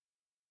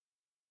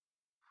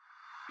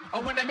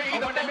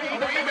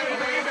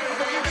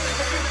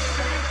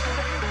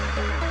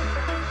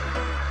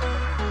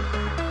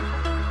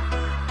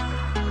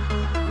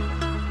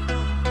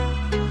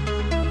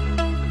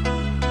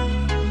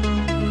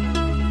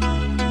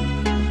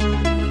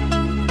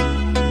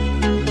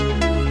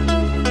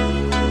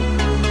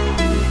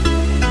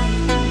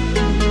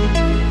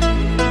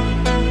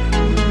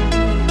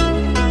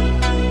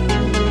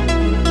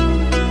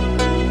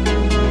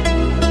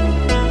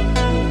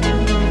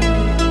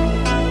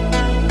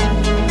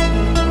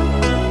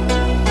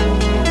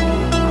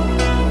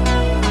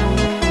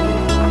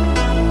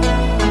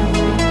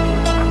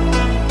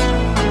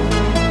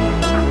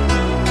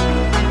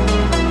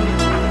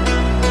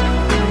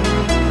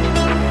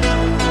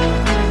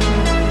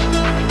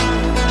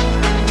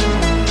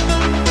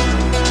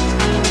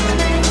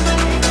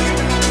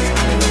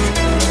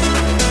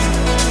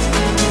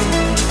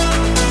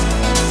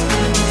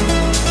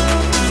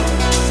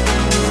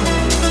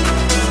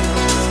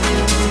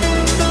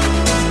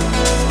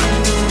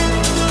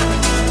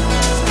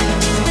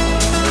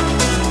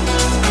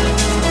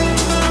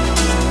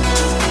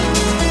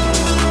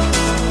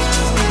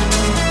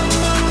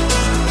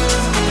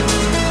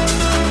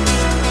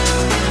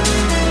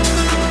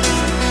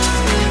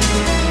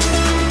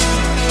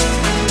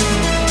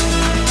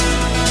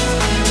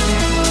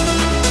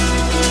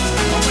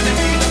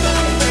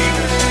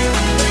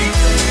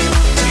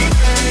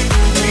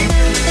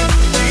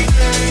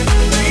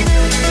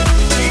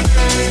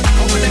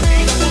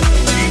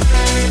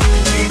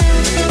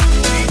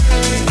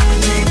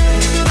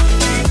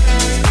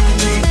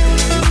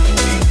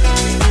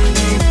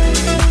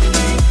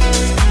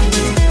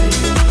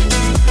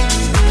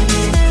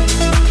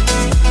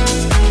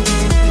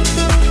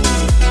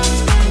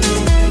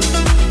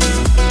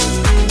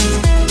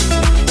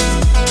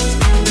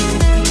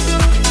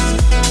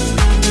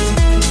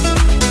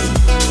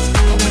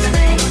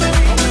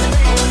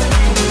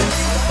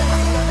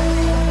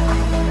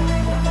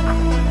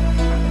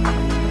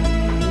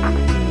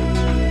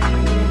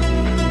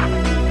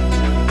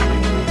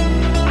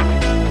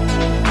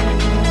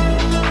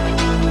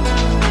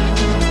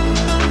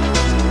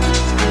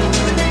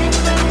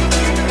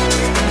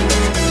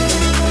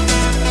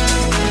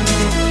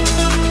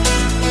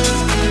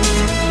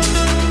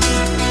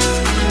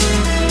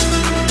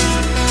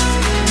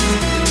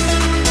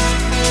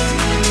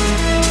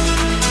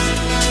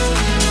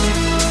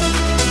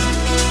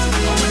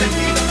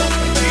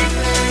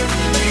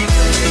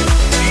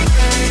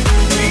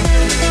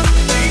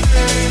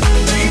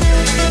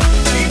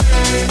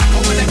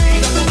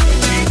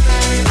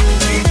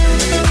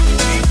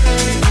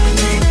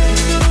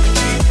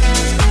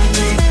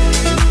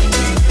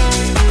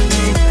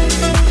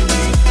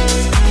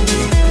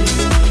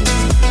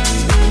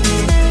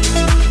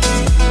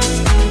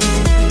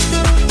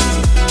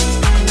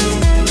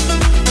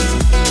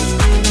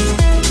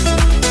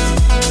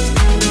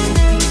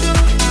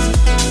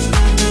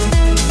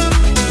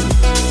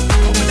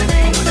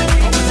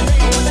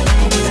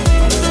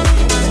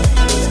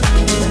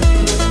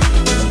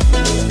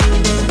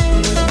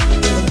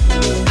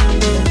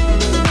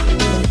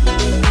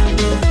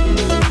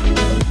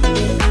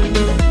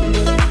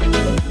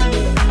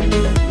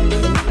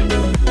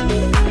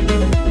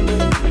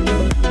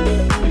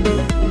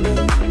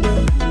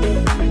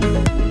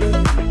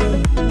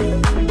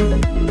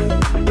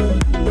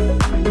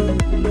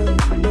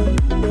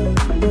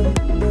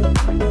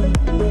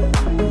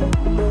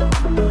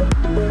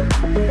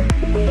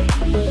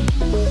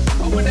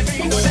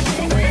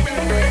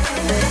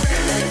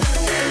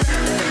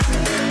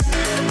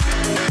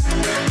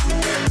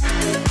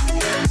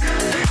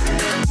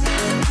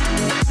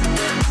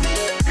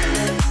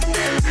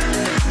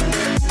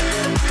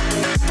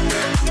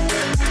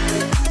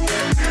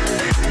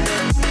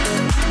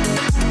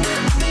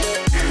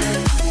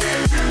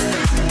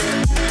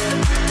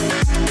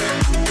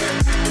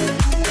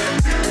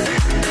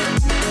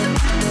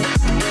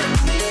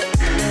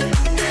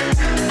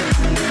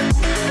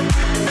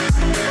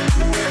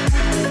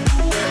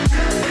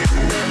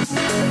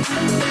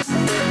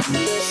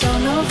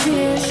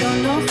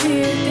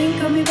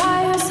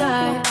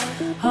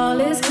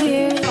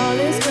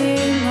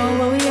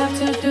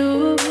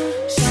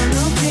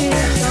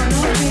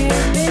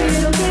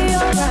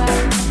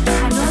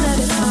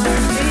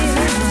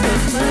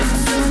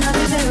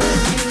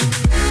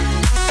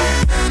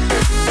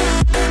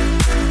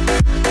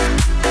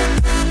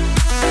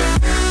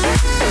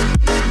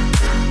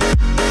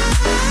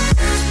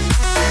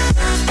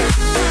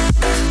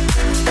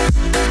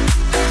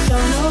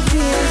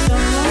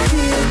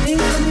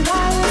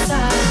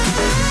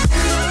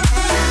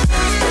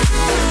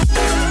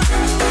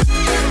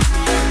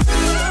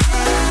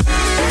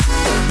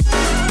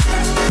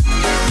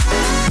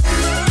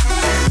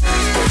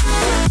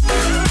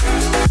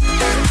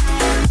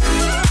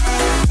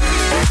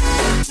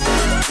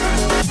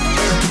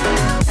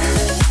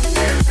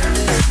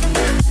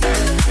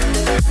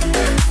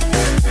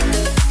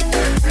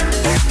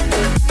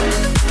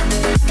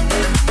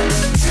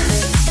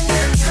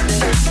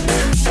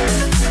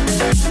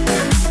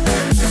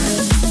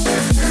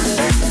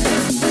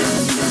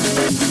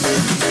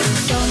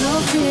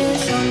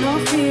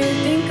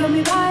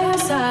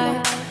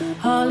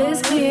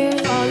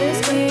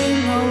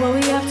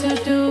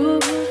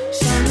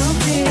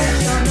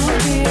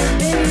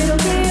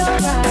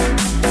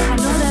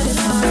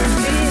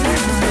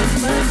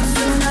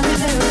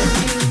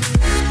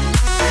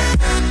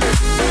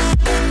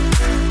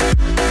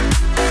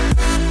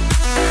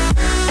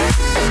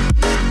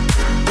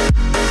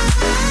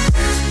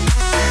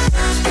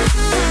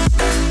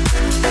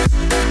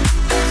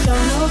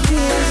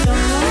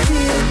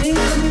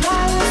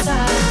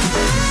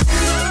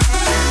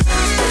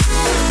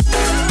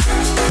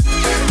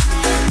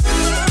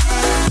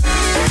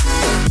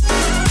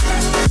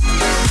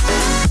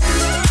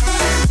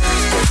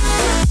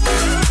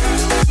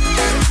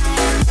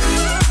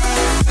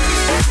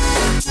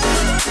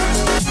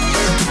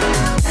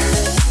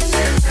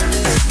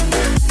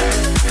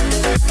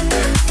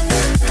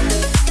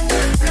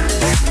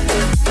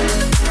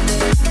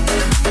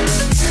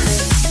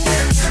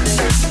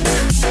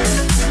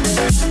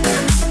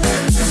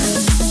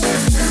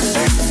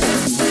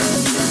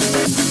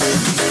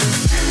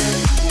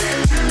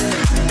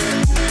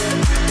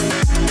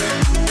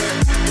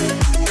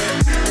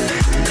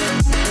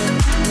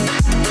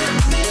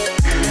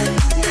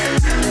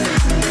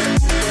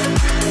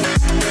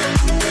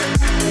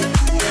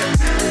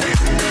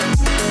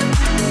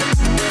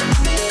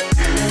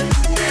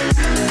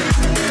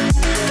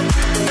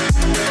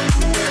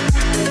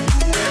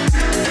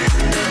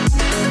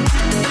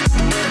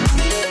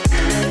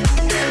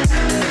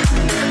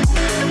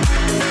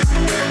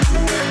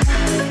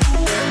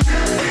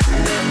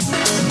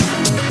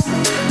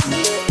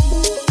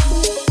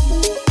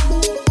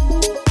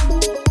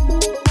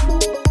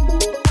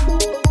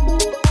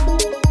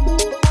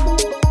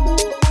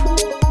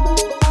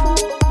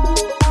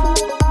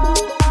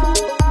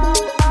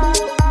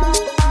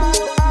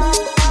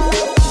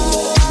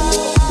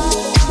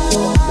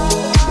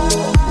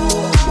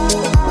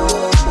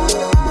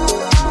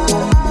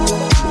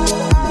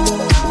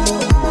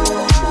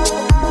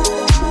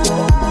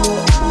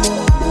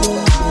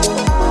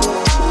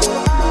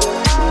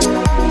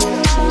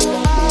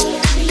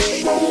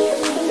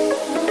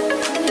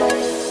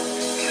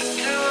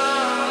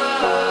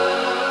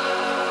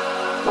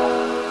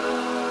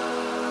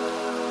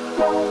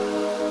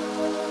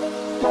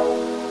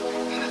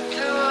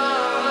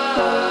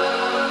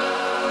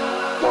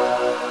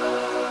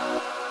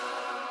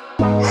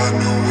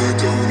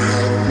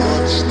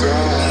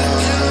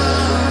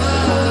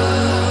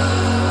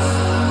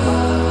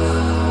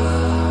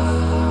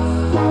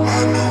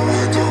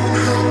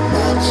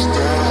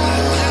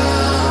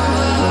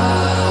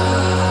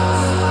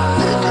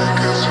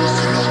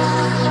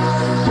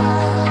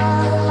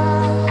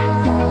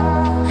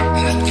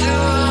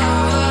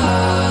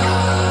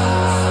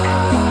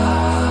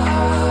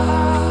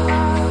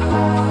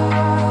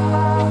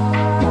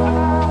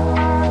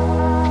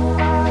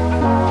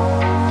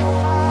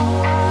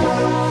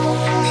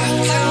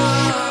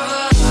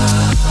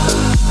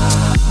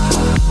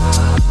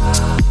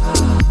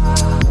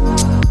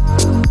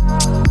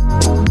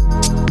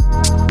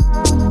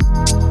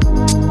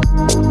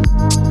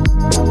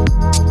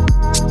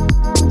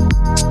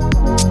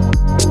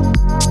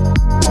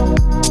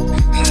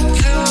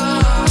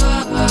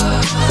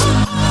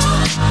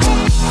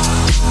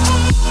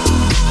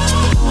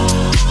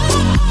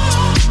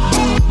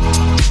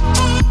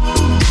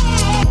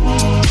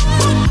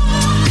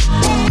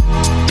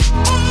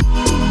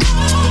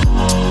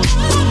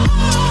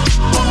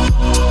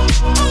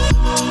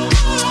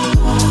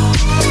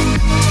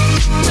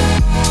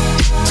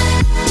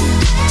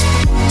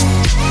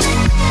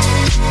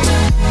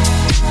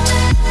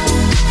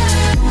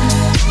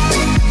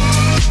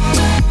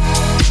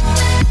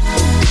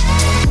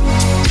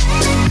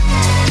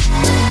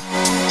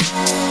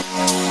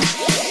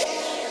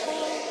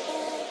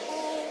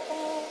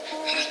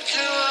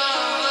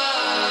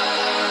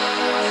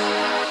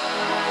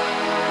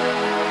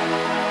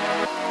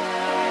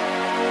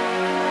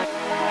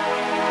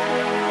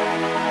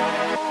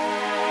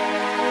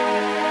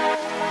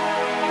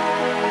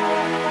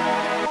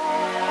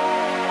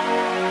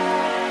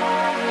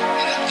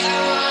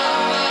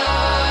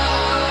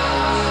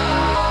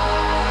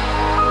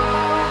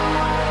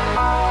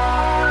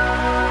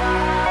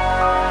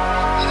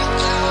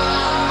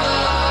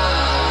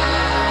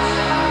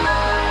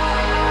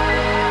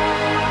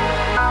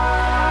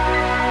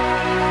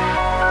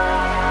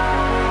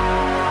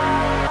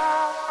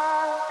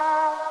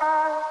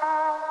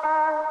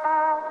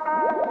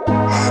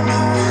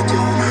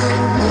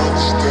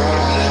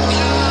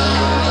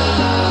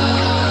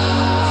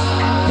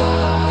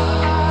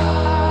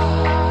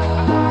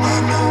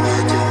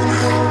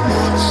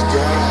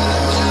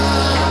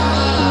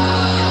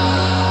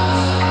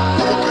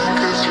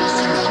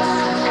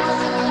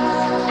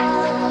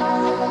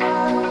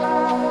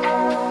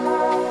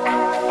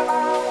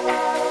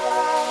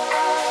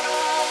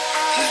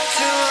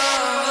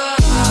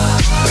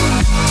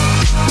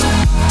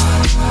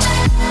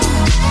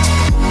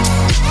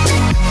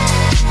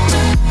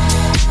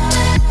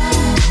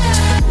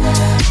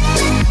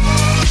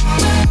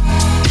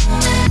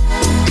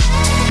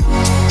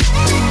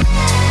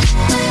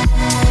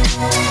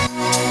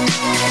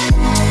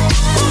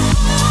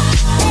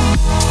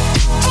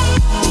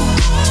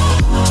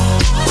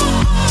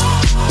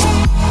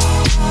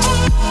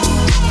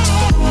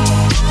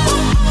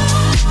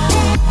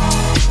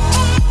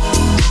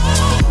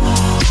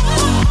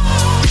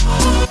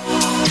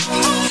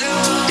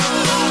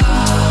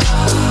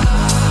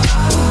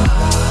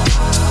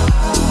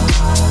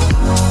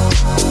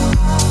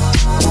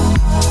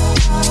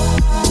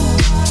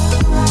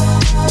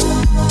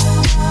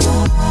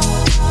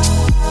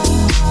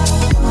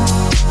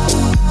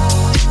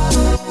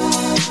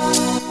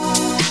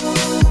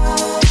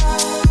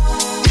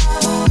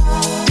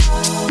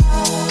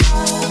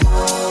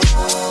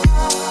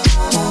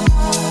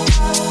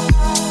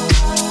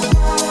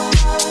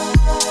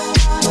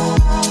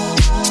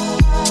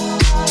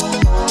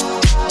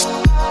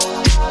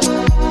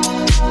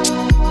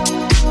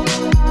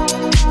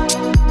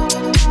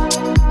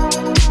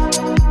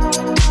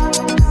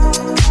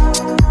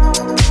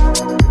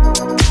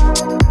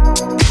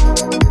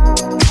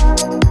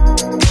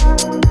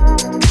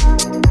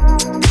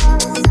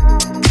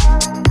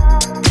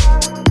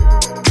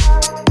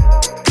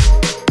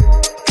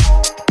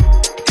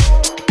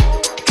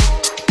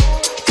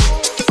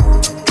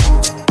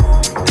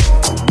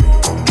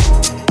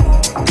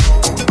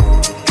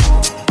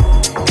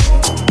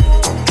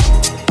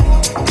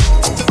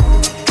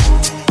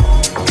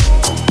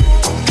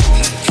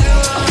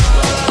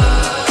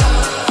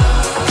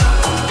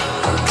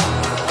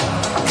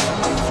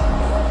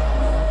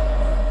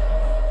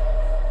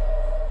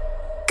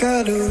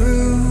Got a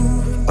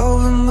roof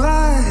over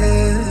my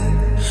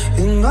head.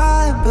 In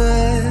my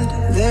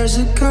bed, there's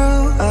a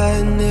girl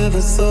I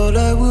never thought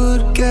I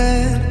would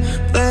get.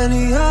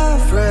 Plenty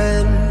of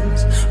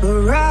friends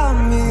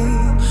around me,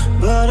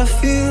 but I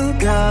feel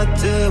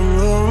goddamn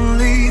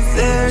lonely.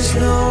 There's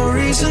no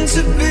reason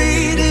to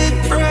be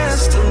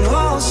depressed, I'm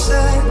all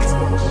set.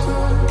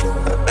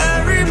 I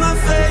bury my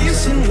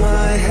face in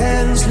my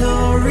hands,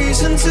 no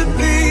reason to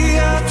be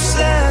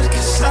upset,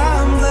 'cause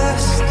I'm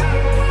blessed.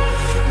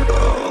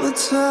 All the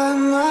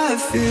time I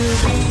feel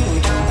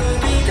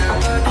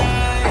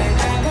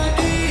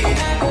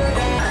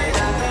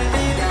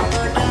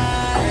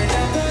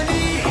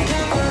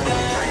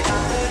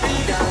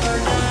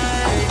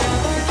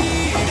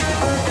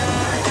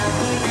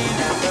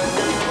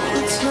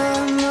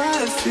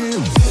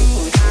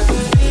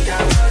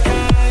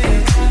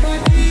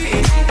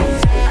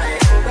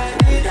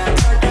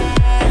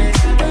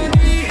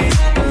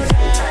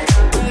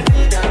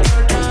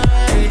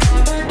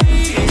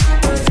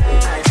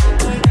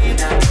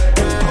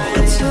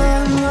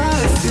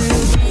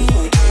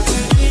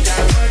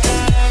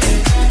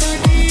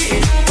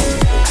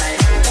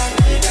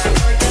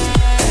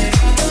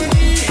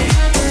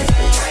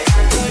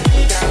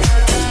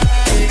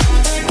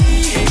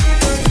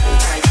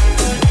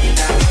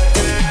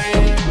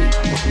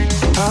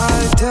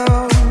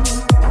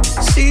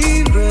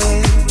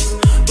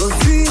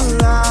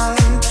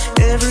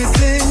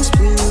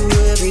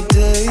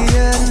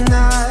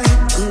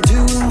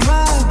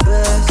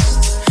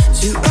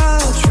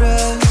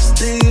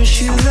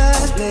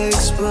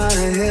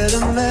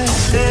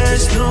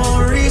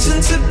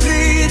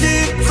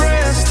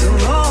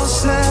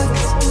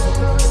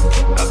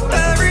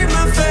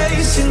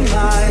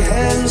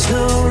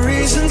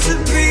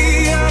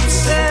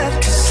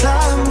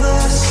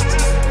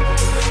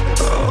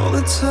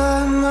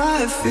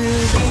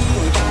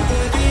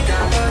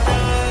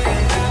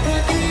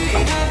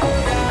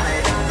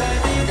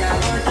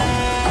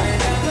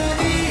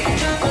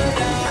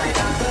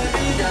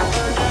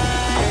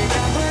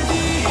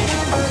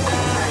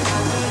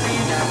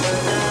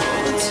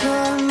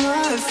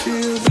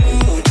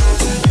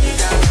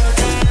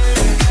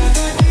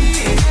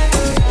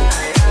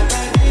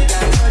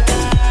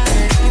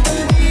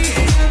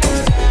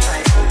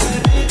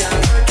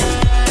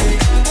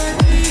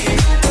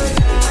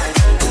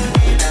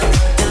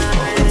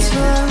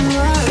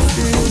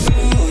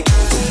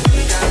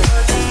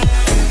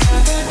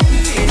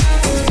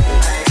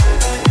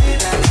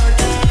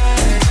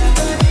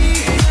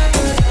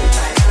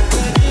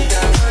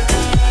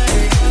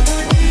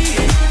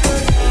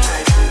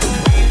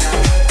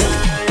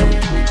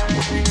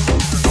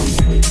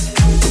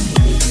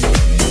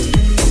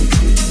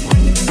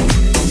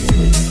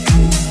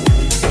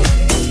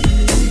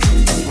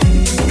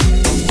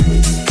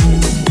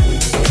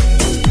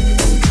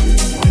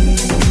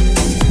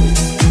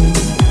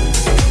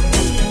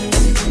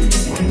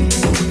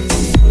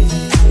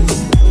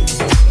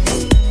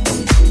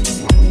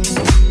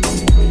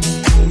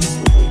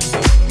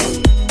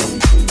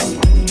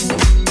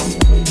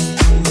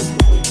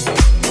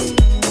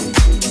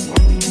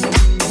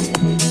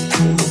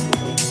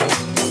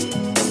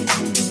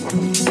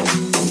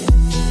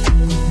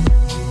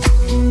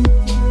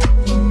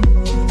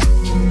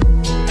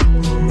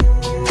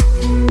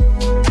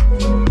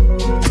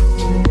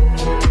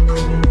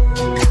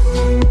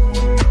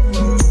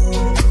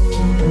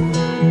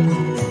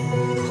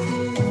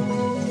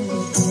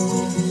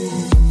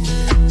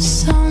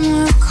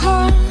Summer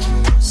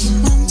comes,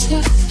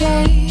 winter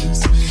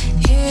fades.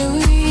 Here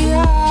we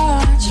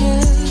are,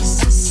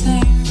 just the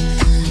same.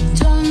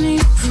 Don't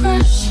need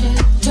pressure,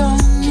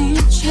 don't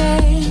need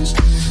change.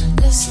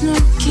 Let's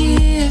not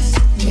give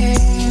the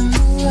game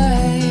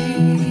away.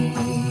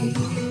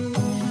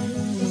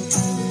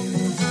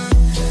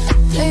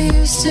 There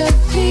used to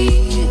be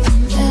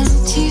an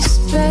empty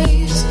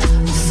space,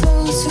 a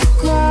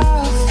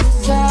photograph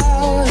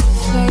without a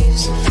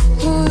face.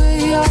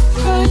 With your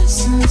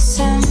presence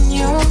and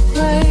your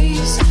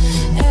grace,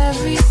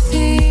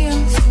 everything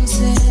falls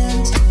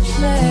into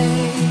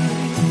place.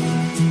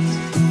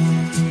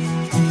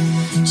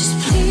 Just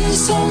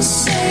please don't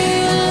say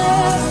you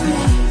love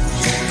me,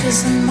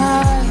 'cause I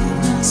might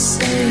not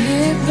say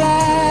it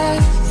back.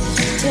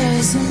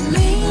 Doesn't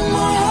mean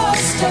my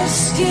heart stops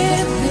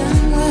skipping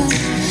when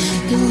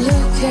you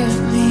look at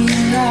me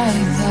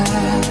like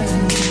that.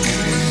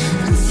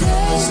 And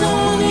there's no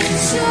need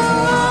to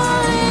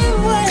worry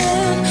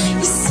when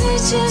you see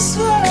just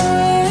where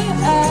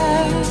we're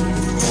at.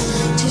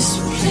 Just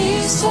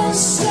please don't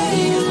say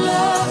you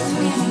love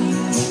me,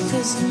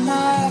 'cause I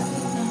might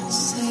not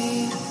say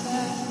it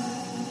back.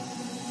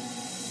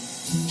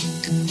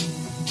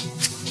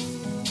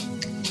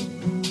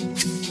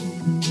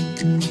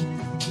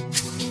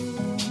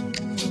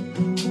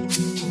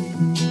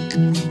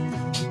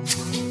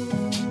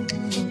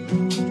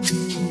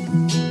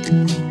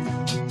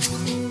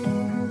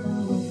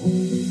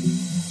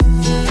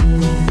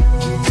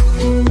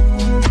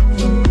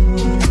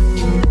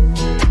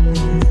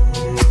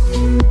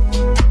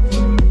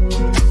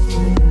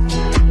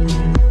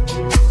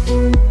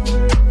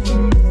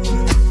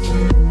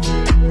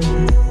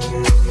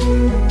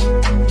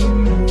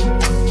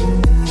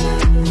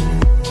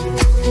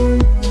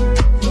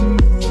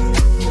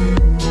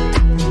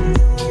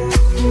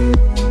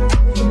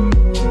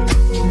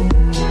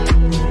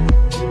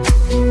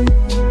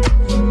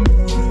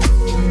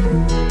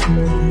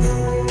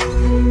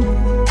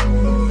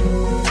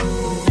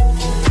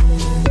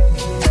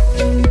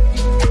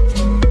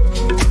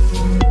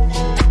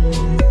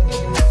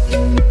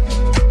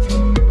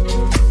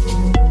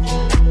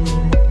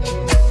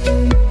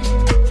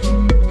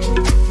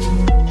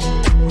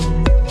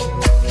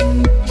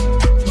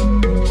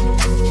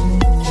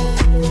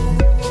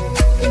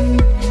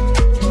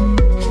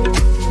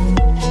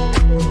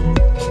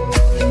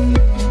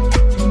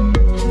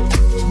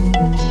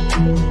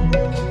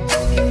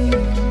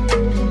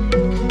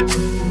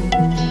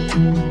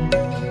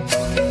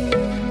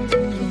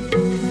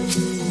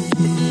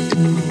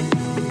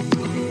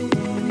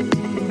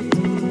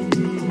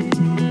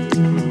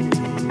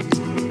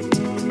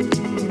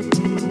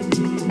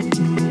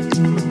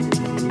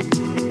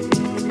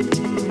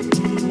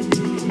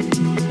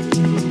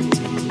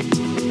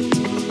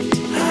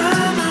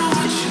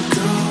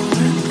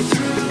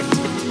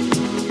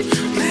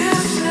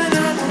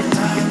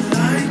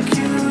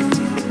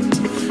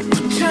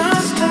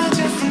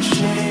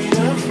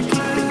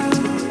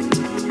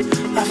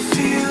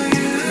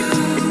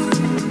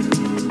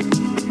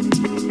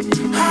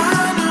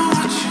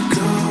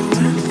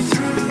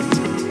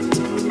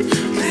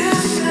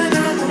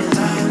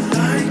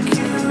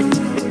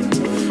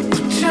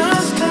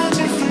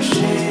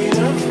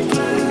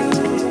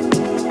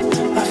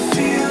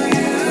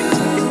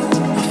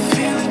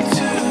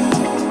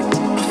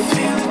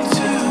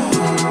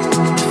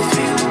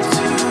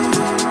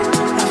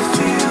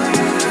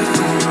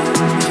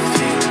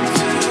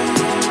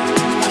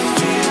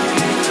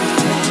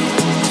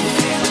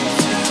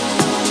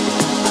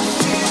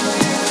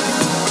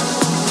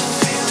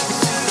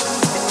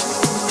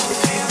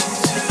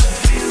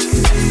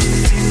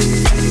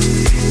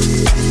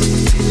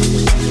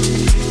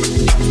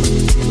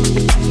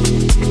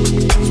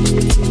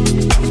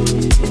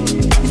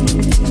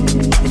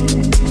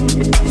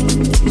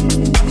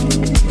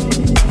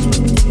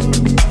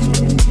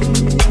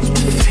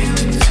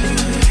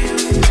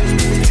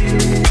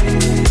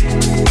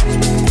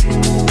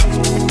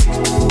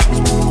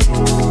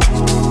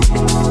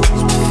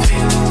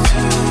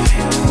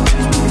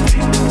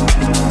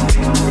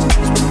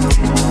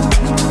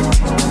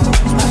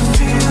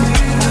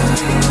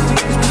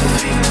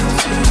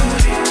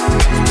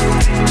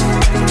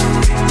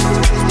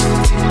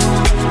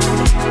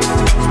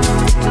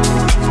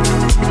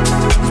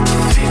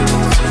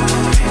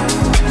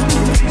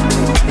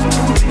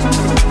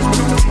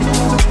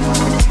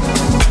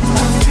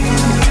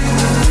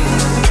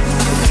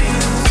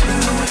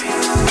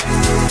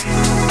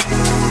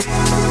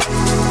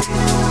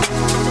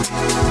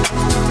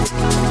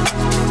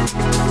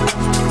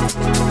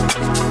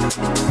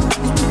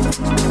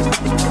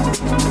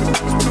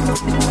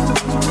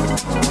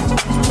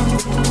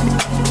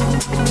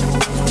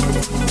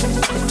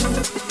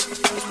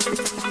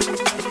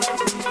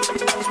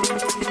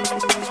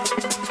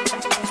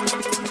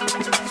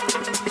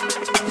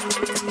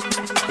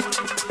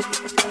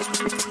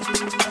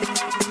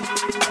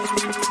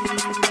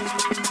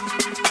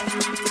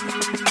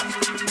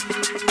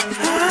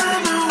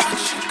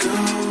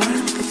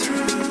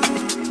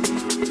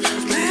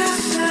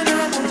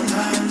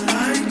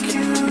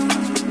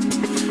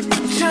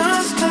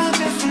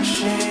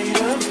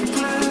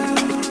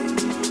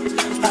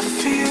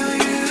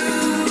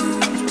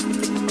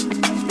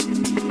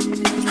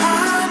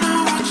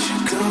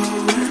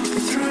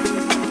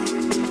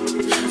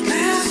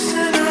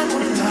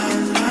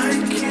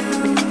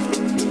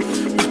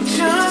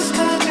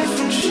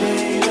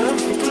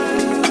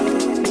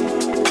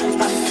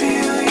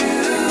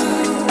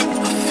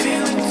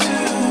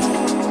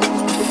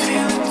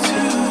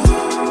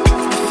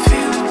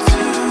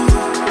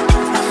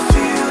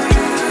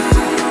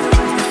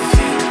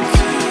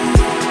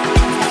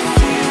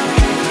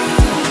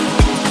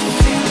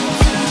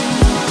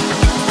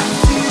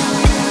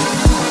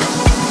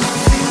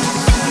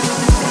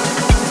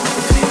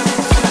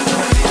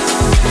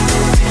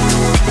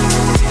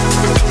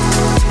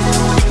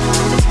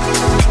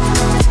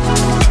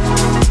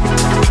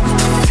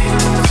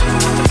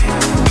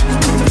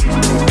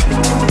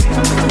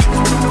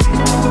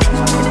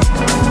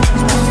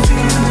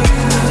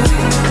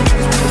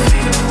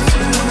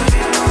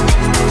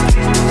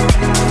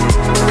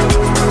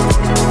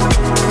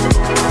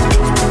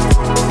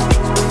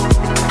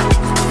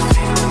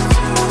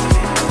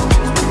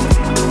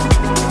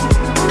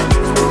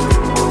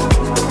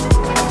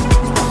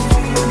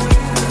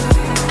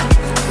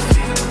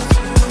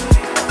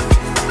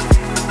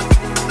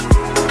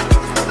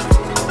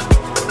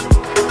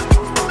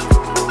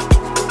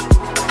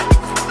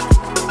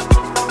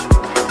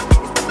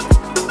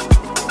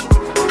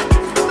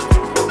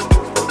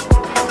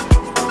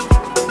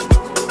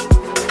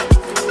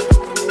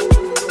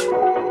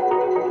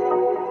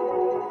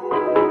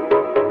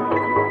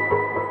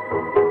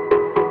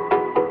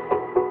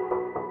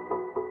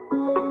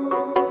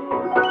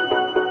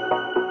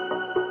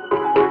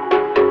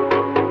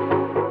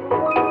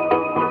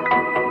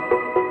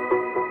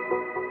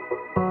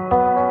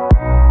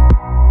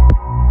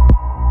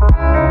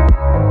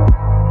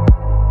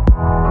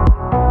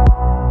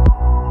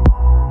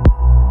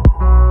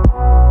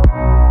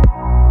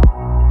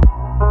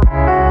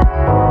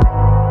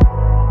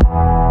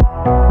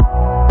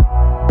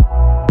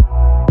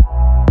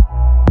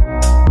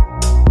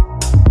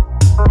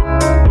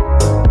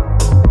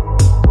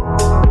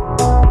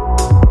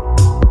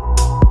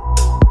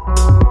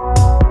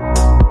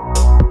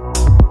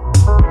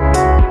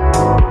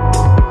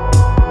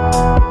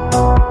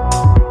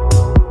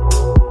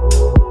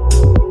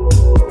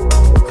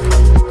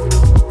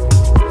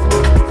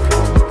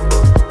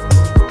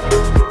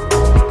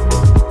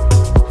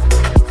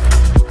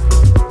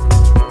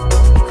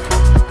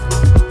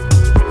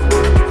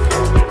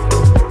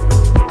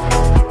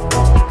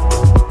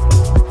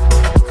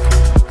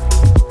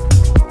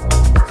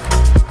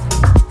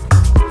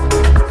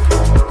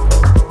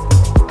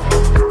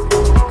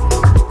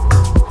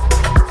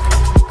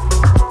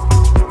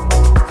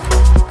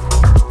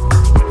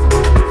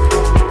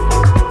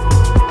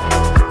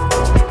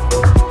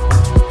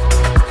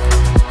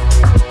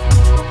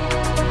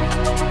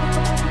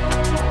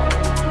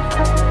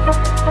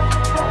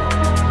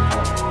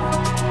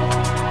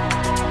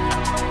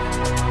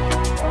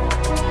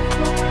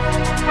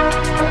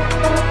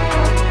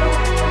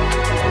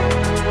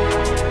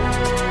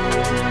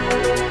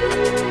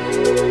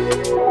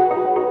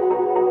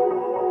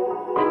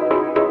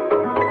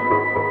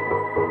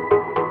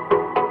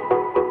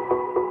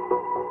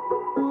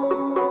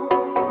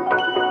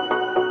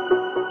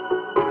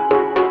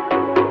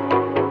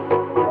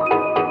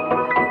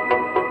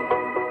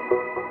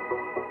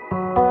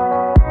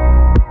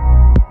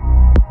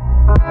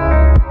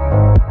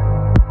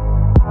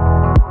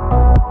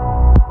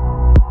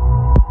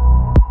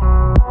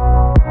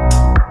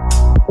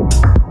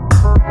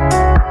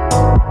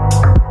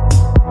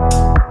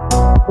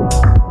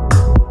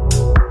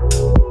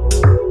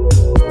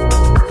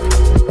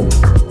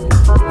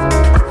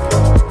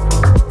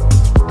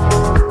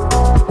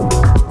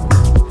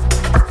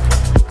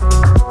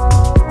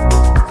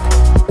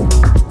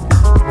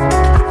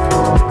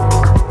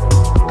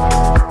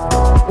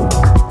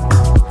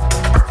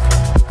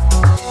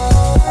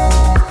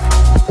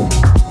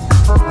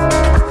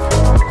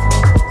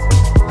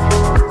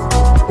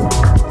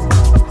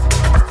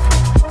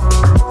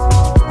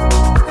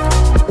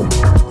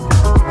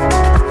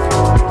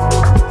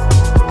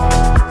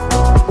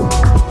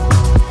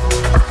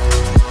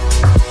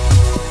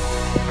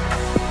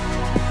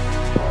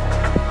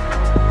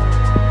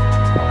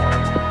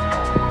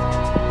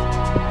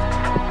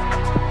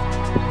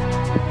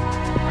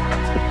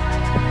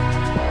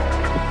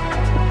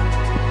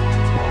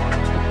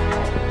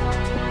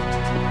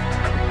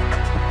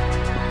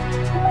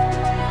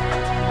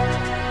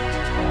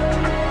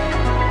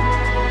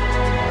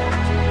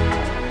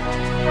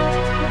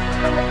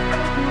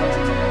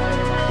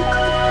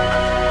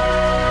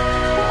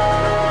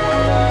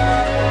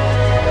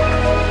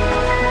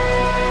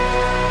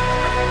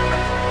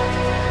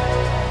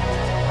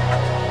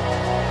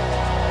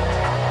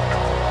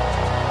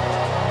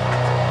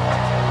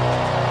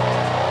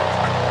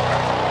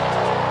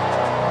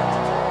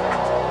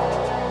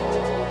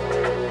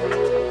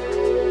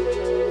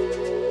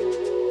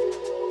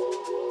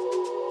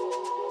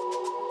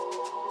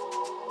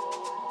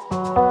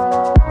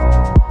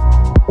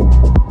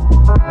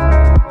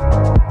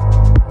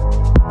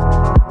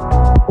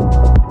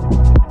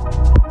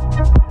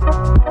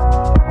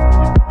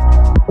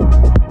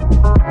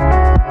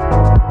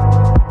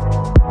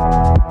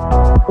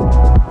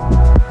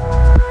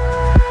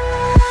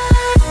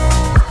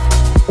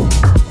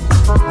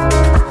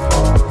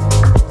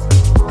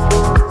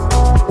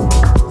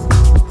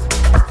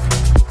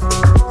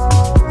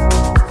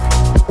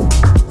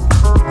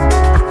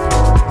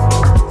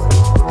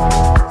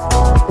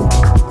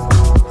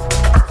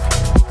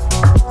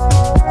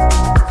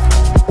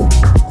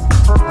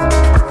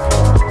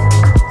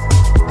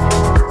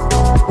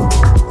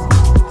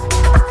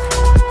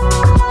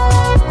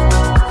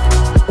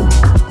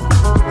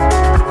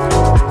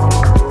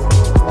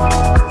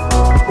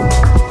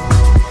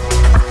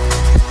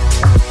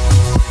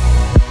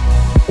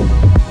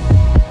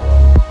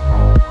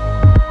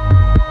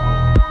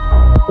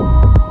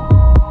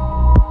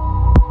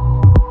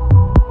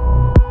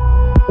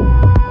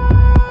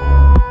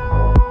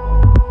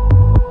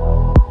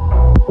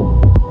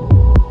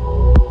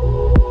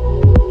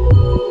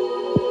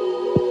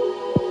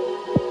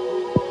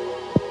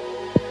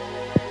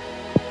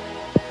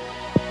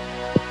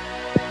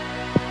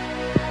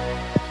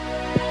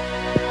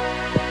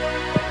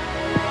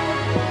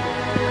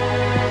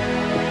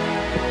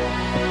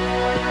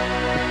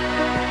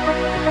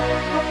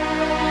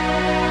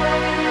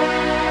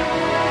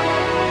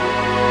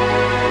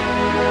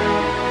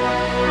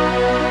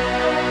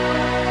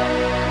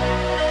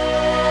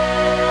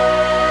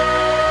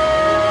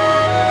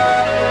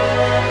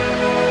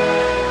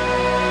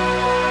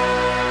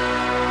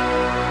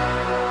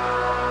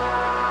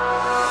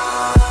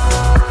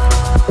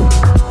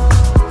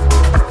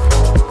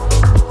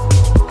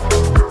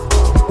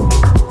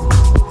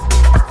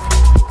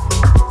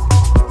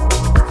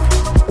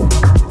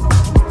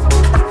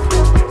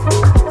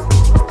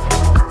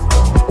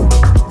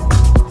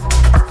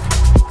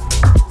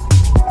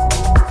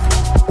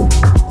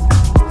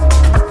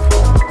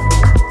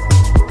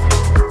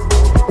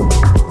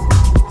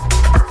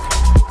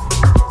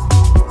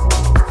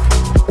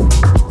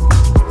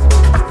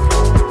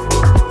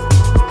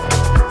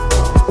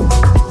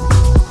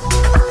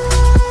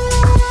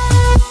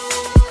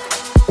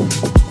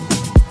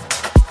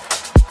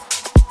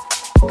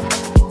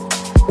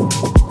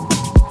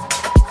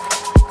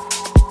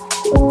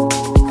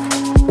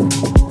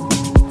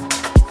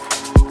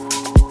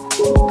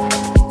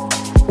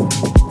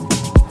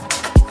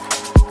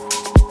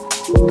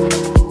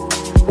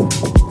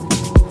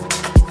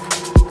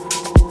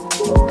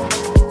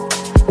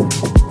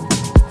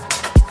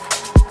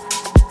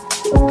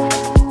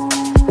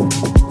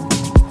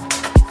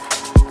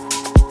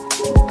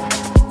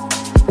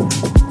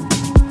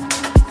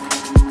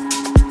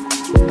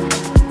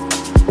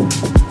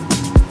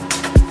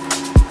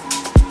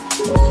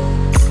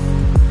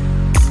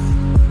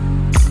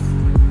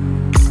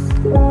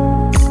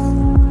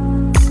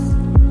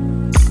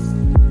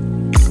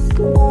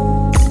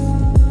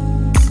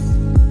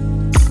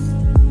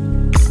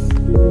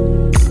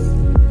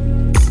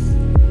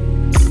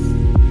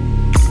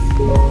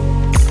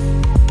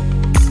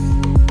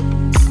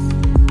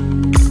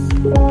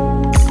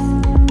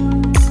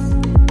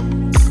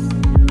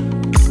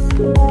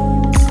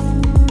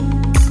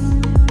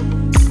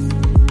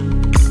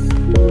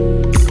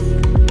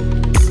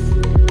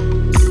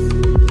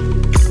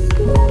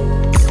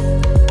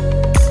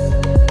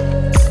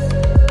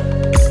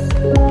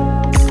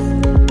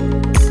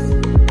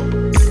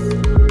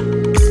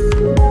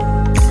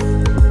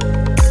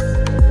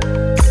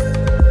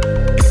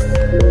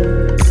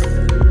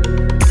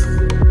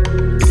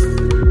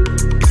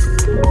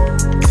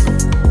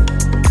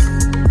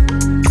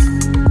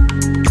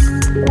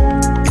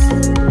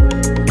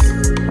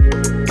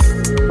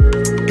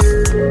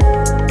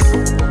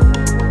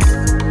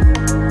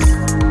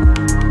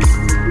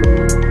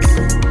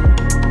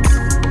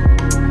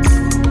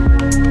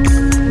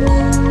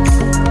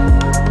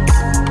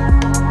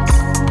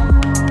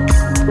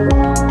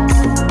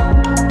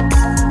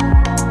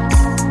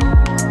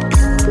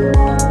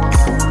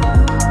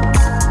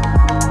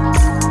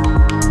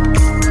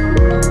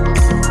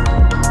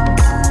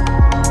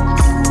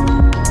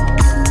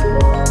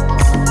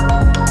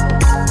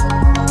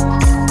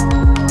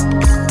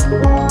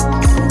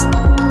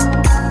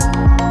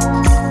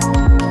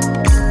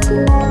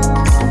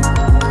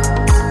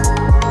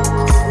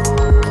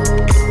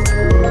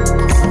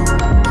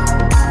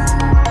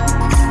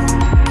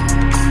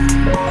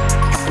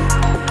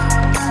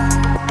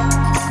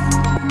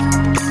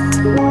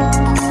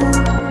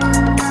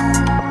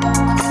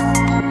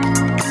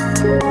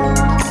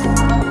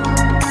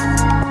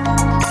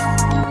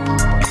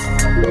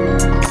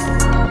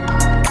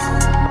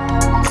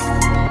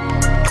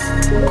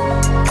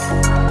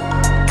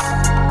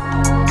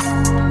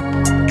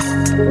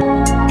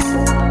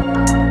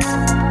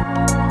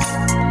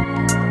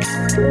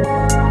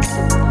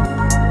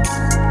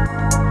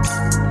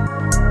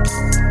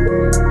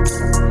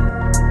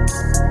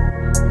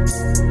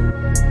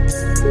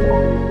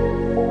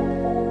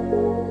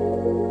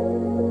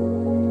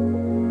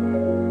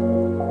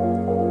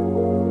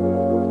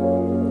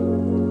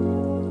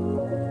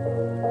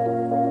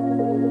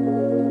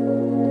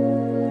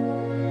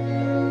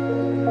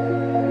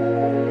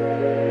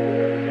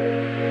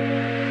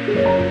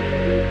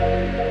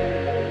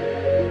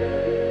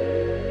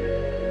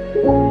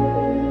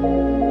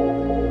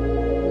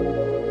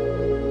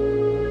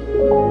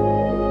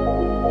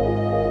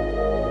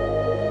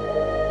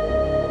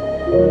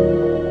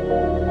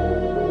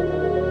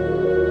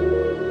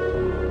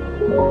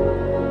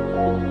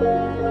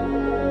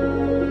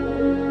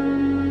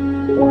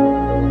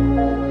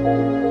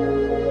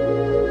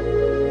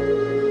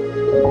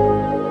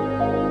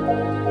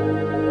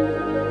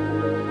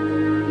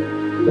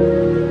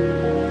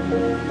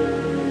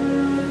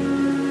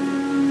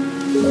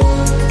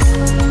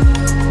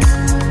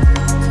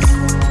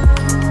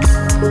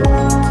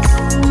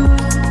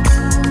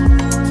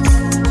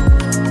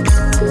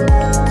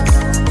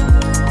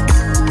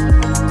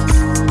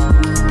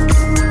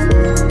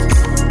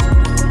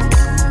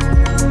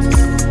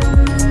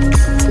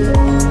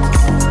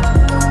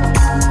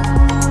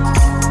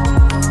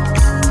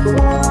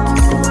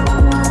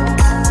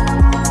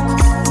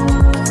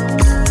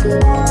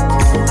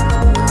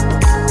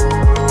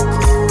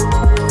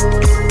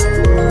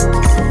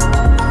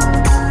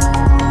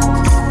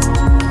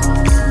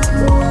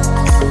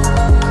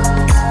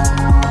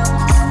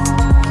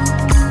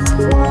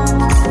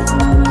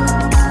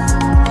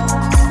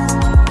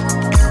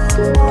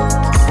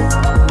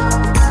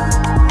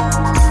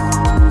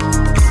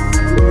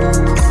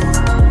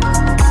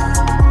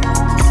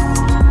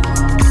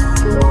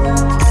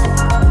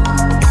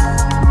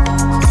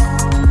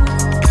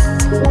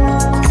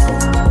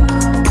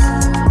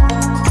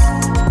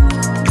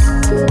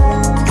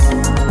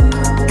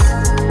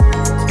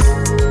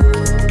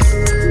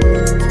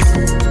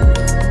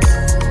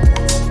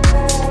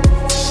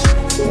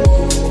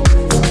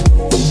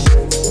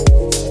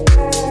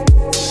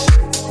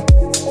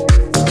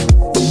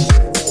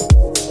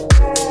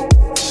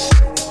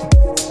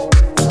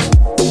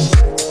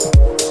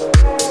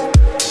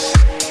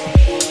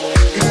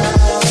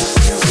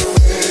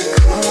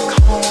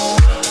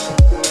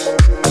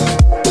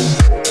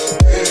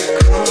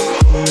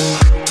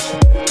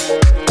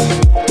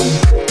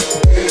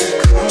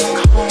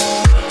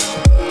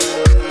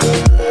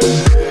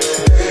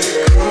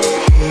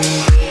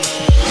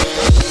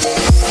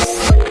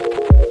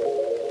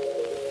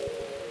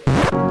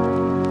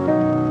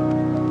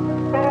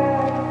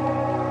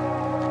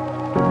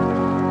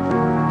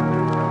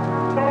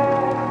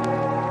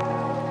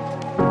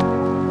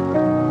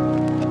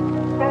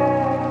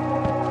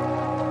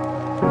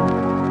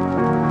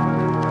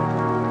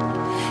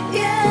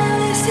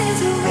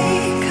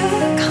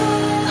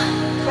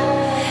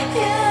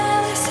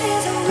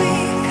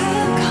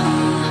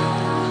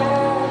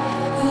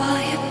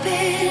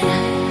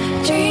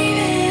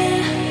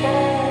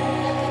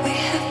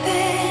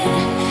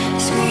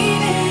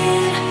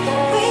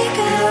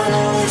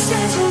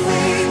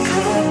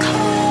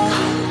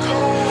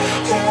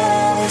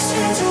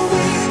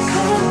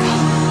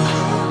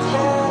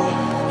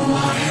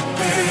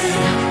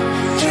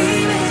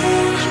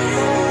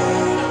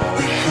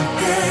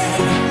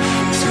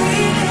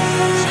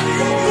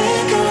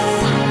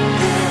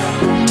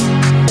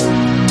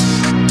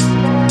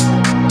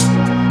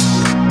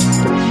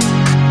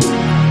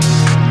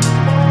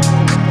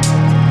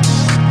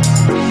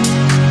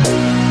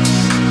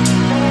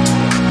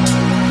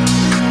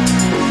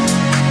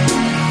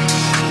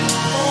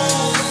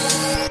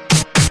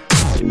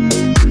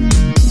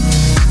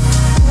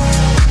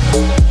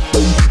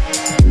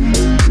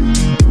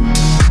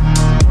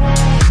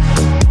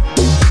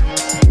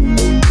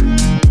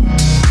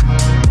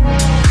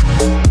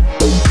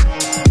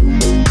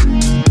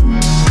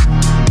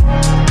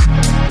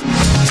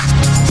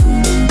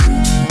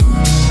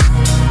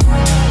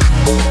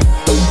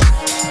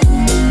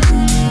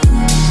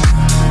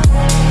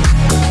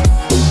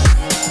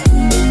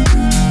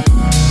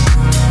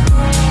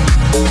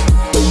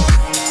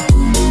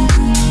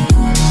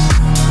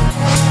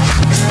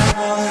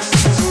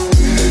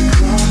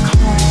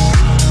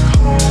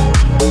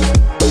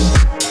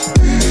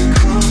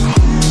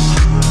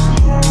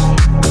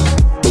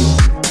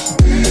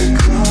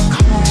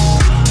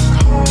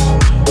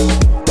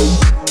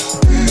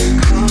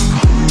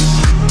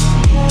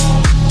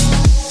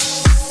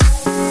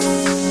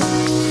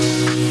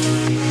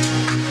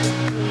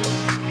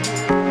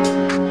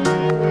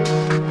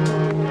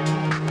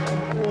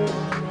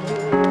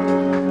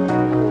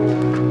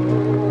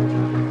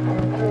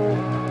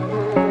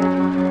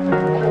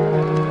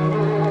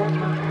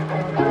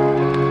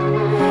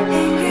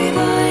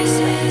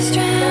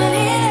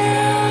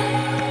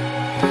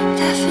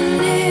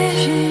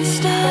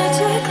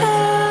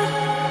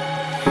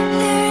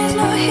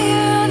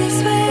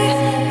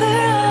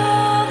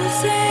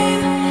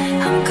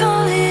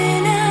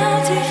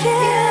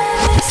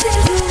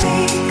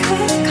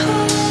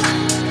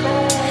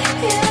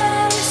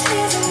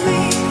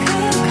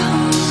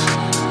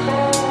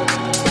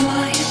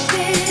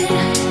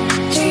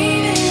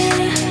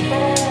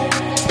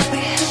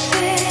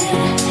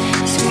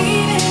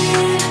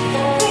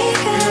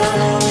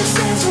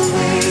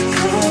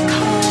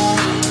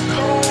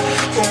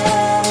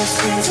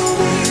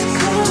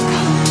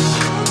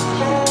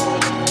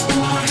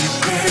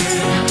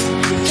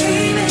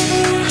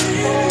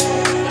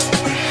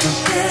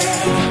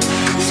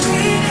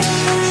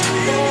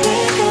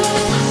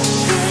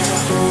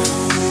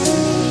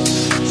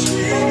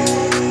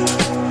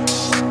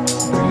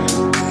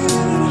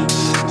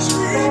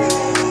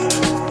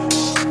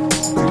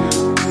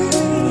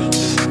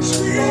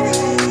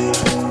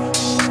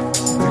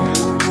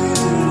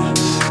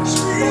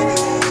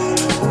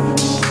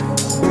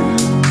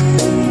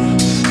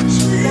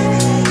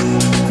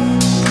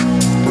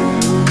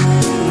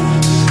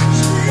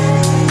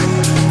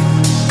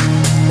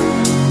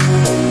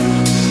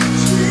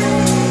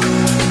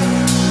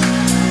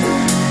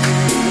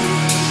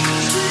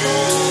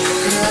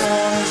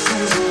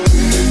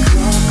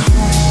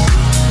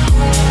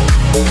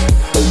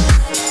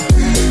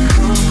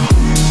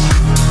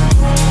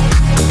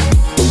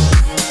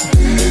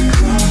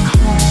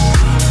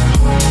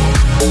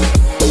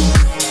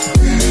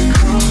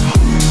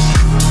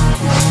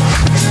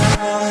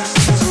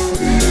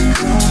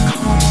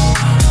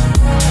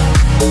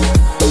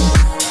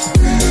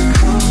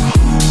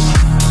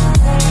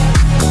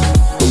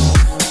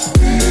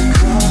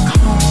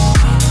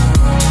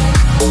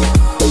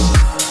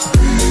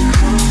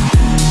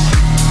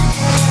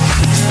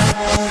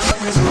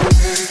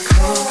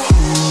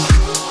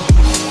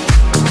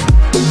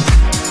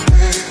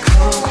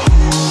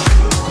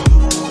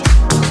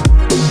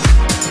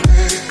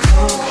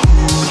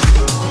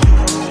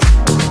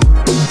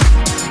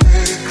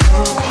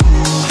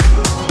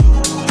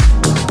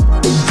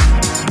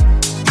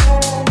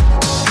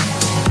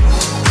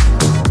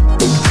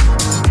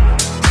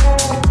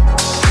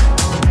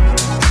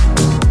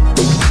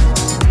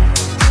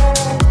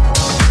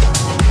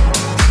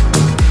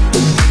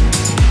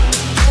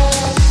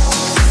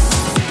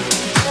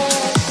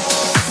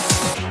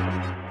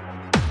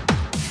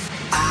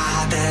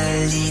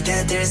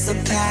 there's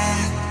a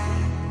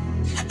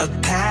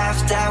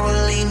path that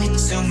will lead me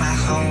to my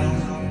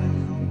home,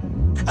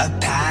 a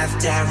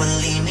path that will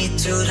lead me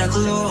to the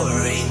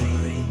glory,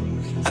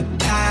 a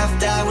path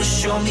that will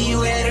show me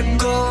where to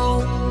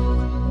go.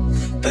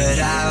 But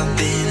I've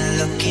been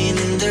looking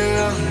in the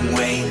wrong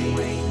way.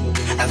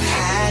 I've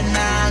had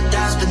my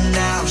doubts, but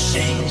now I've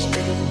changed.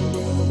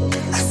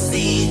 I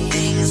see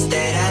things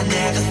that I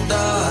never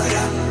thought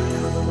of.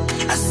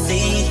 I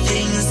see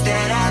things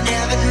that I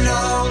never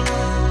know.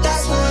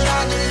 That's what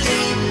I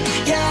believe.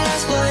 Yeah,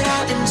 that's what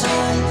I've been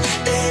told.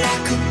 That I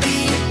could be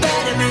a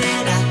better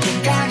man. I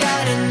think I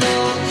gotta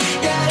know.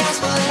 Yeah, that's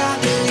what I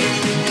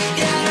believe.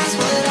 Yeah, that's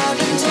what I've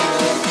been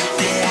told.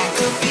 That I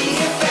could be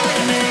a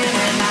better man,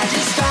 and I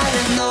just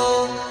gotta know.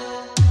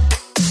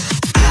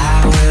 I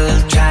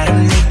will try to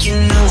make you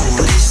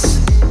notice.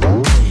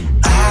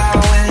 I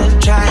will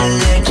try to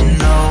let you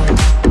know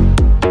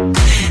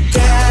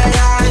that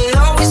I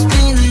always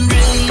been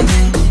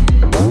dreaming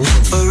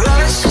for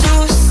us to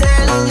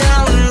settle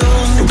down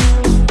alone.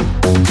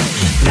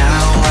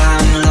 Now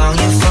I'm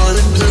longing for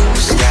the blue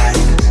sky.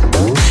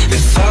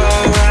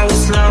 Before I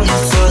was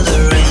longing for the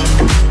rain.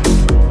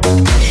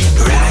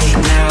 Right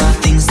now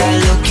things are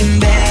looking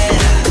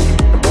better.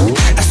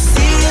 I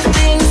see the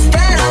things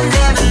that I've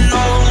never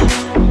known.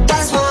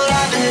 That's what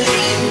I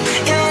believe.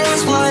 Yeah,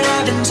 that's what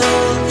I've been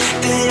told.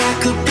 That I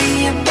could be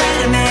a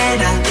better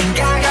man. I think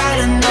I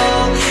gotta know.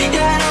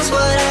 Yeah, that's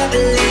what I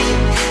believe.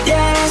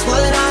 Yeah, that's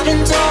what I've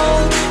been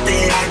told.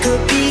 That I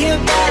could be a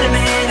better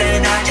man,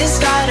 and I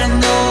just gotta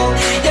know.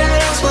 Yeah,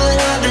 that's what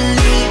I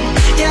believe.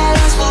 Yeah,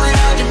 that's what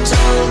I've been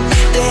told.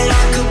 That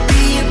I could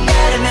be a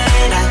better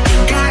man. I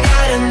think I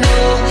gotta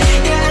know.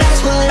 Yeah,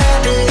 that's what I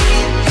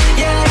believe.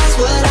 Yeah, that's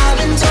what I've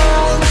been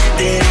told.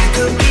 That I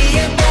could be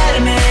a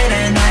better man,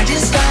 and I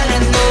just gotta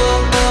know.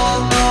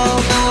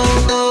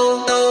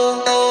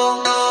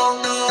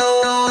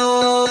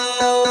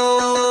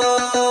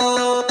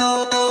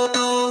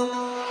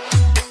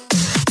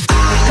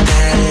 I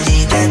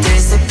believe that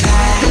there's a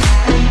path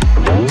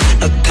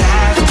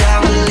that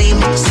will lead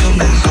me to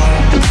my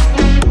home,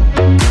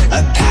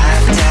 a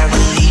path that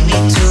will lead me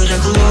to the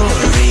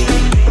glory,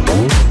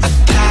 a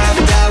path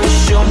that will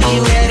show me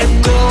where to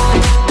go.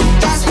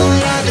 That's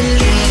what I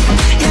believe.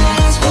 Yeah,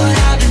 that's what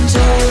I've been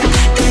told.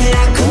 That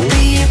I could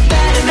be a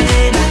better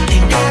man. I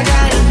think I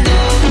gotta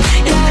know.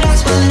 Yeah,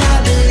 that's what I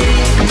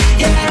believe.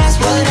 Yeah, that's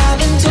what I've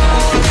been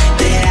told.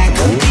 That I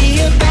could be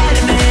a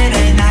better man,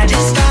 and I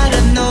just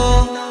gotta know.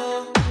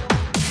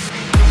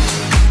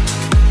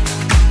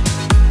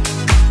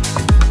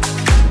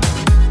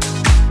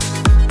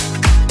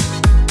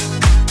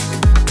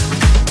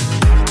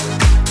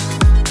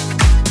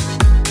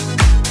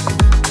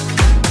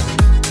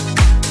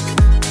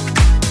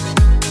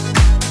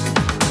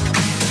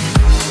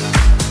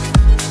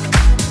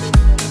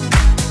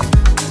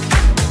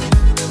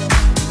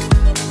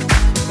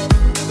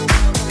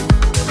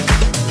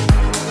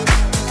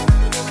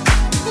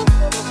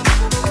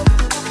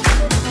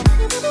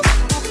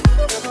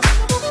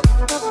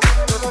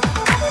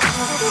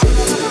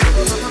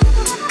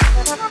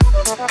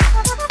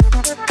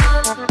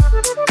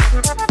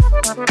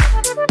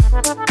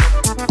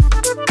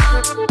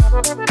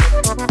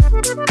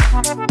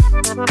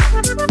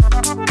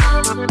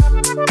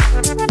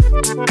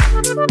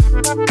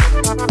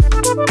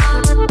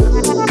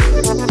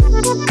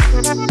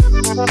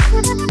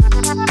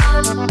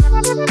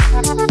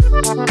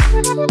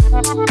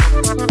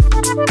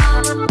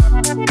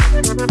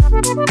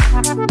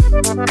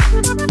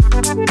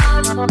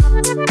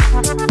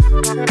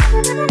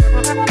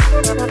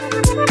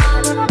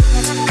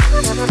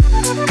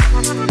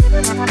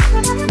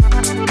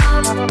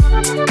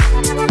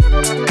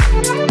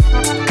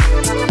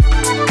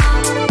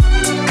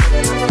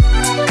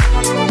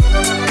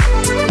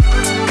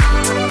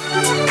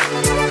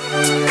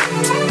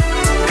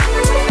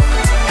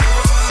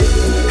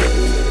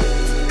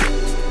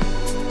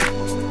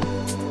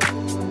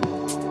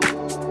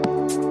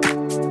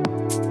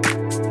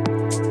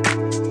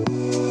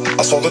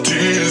 I saw the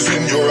tears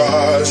in your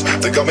eyes,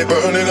 they got me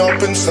burning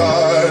up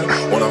inside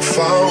when I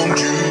found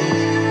you.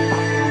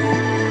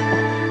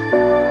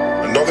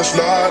 And all this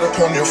light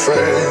upon your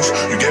face,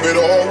 you gave it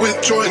all with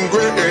joy and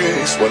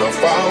grace when I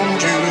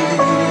found you.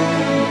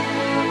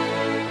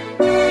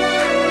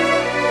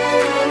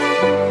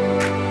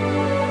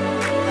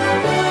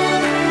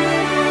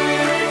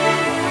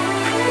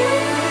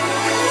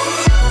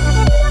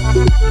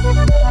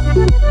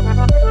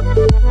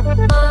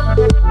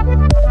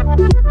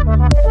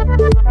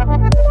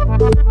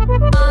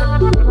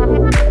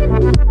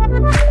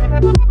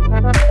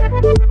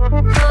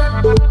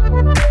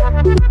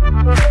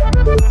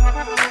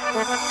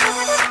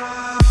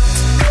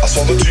 I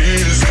saw the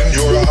tears in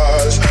your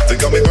eyes, they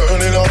got me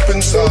burning up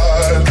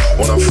inside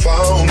when I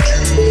found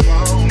you.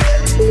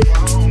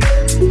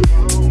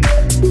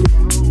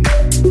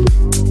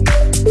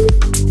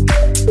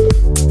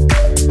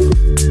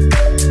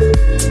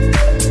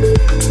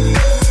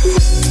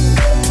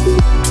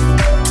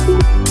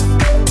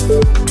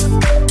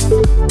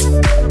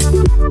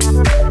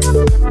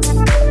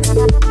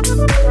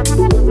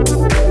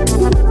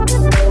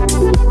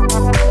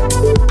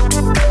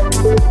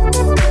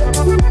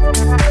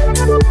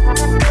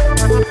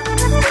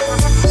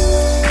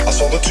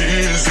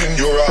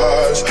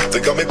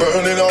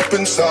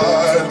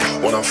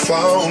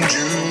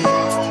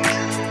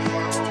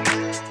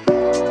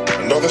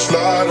 Another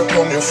slide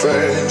upon your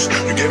face.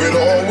 You gave it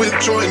all with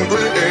joy and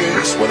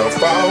grace when I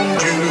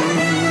found you.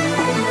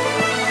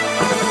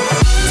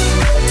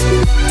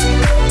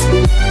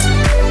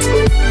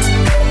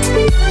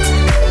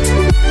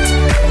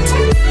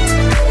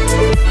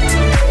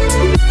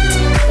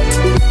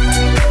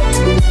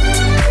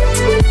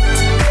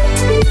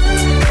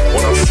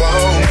 When I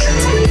found you.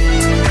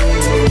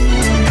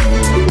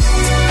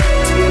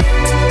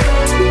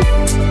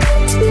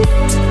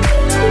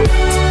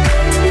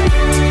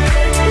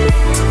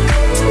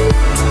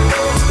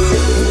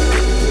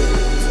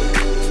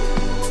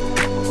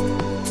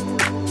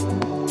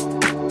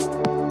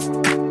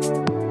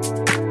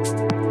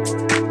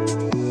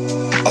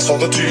 I saw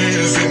the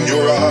tears in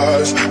your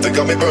eyes, they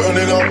got me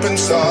burning up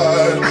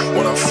inside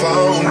when I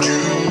found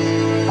you.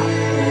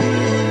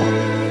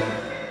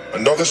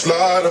 Another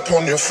slide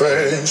upon your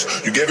face,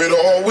 you gave it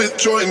all with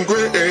joy and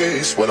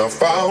grace when I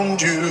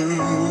found you.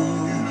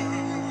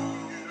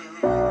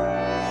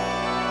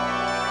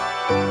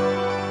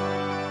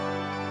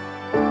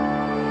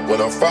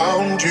 When I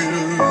found you.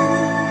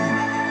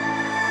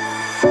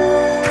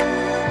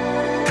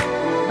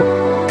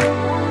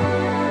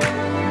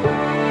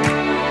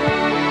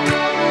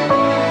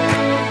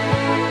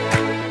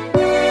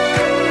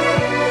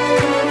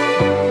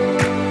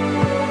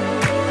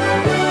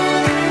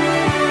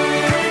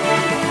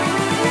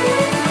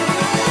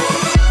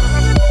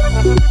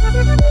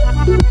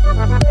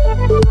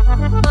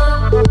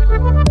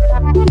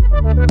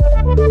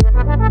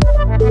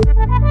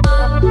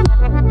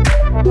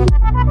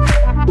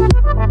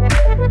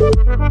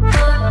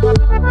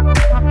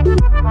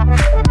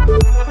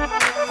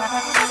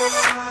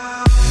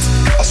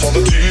 I saw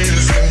the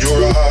tears in your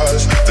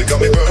eyes, they got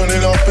me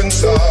burning up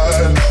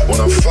inside when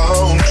I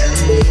found you.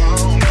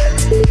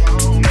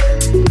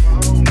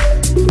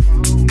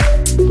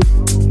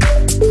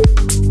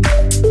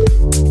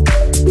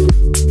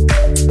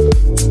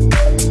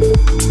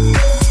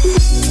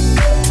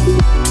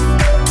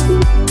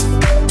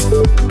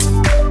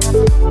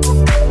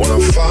 When I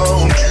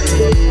found you.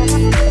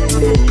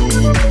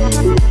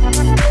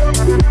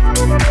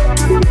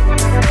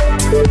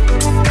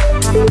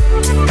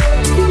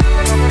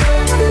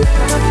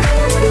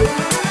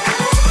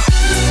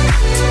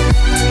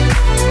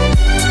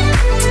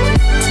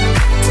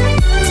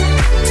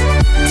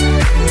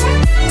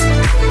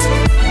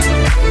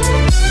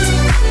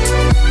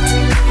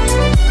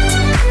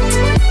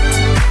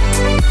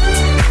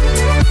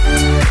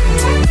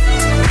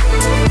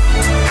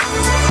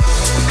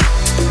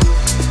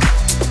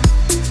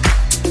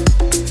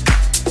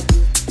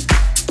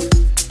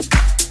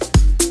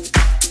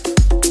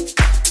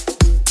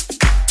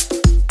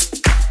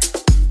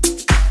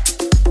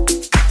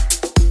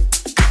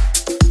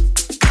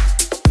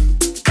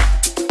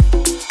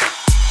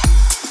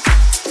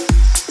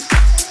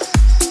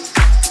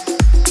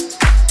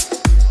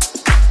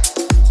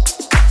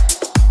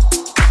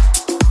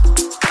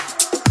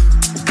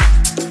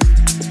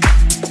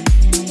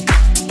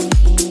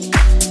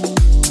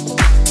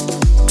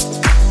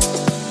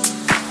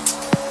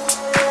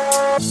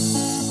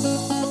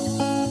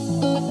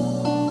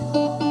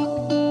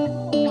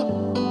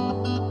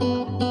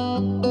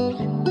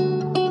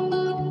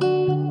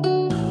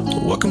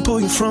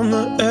 From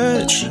the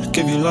edge,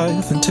 give you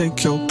life and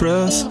take your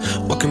breath.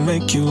 What can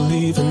make you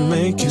leave and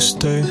make you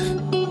stay?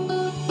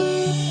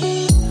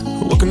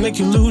 What can make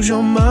you lose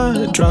your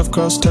mind? Drive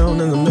across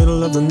town in the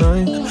middle of the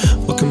night.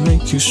 What can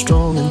make you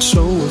strong and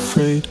so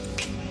afraid?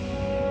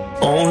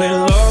 Only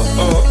love,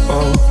 love,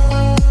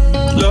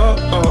 only love,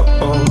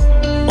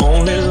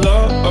 only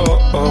love,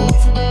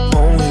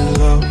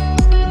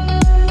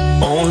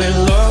 only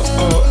love,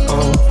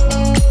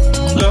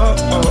 love,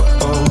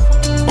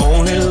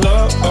 only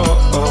love,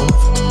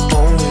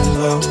 only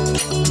love.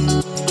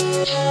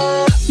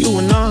 You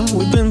and I,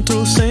 we've been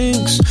through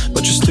things,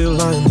 but you're still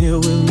lying here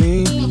with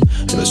me.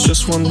 And there's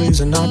just one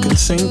reason I can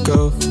think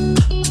of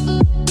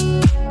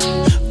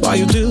why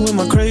you deal with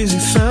my crazy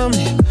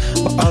family.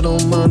 But I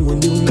don't mind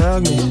when you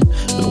nag me,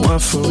 and why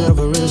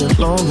forever isn't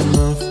long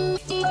enough.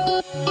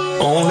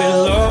 Only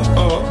love,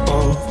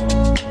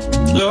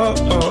 love,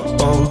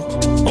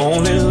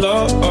 only love, only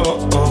love,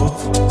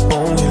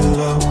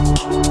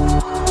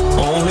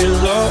 only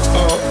love,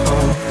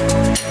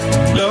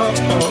 love,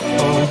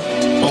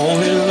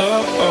 only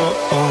love,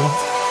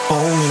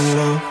 only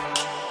love.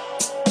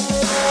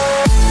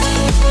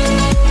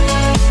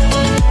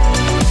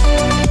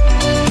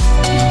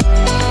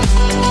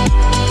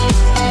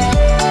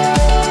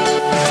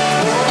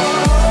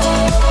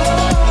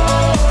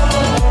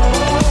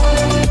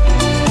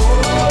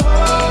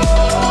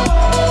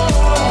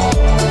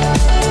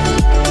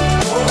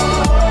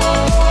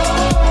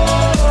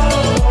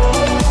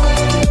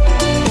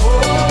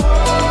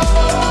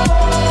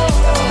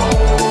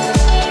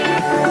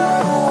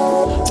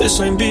 This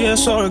ain't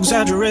BS or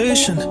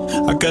exaggeration.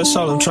 I guess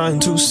all I'm trying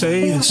to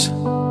say is,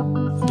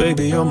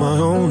 baby, you're my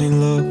only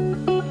love.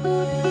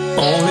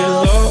 Only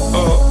love,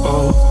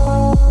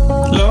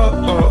 love,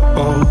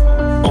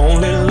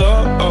 only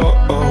love,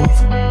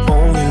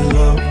 only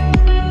love,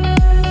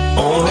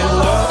 only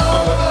love,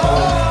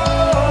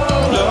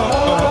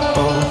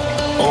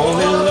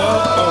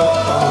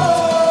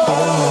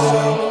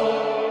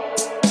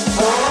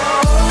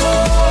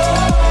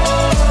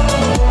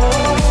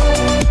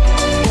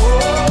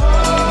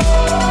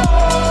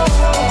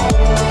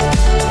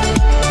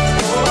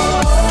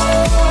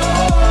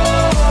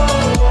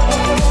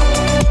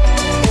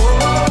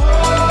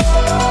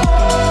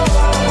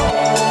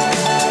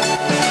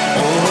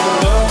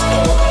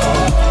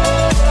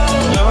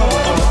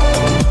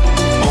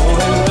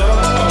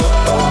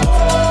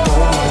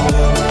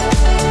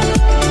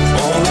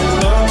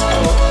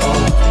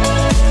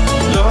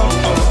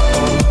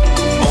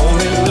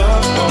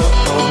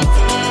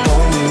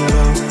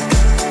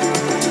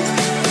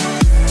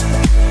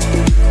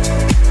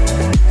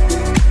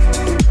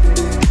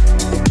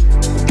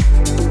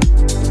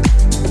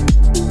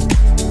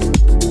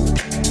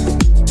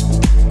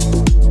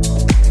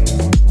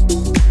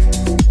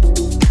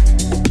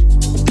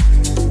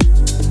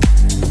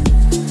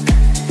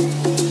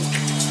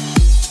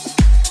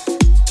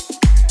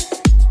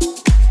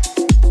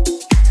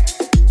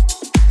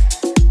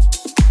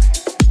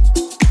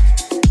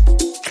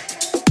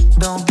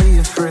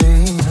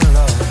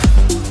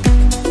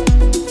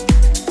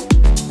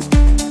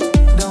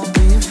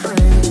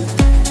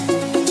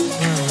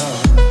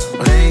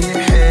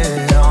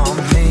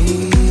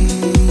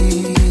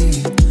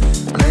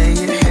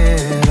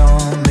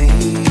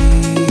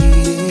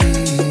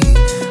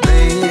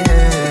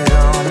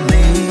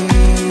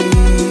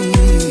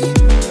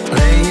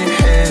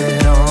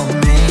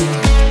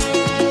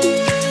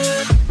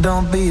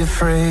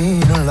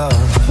 afraid of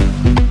love.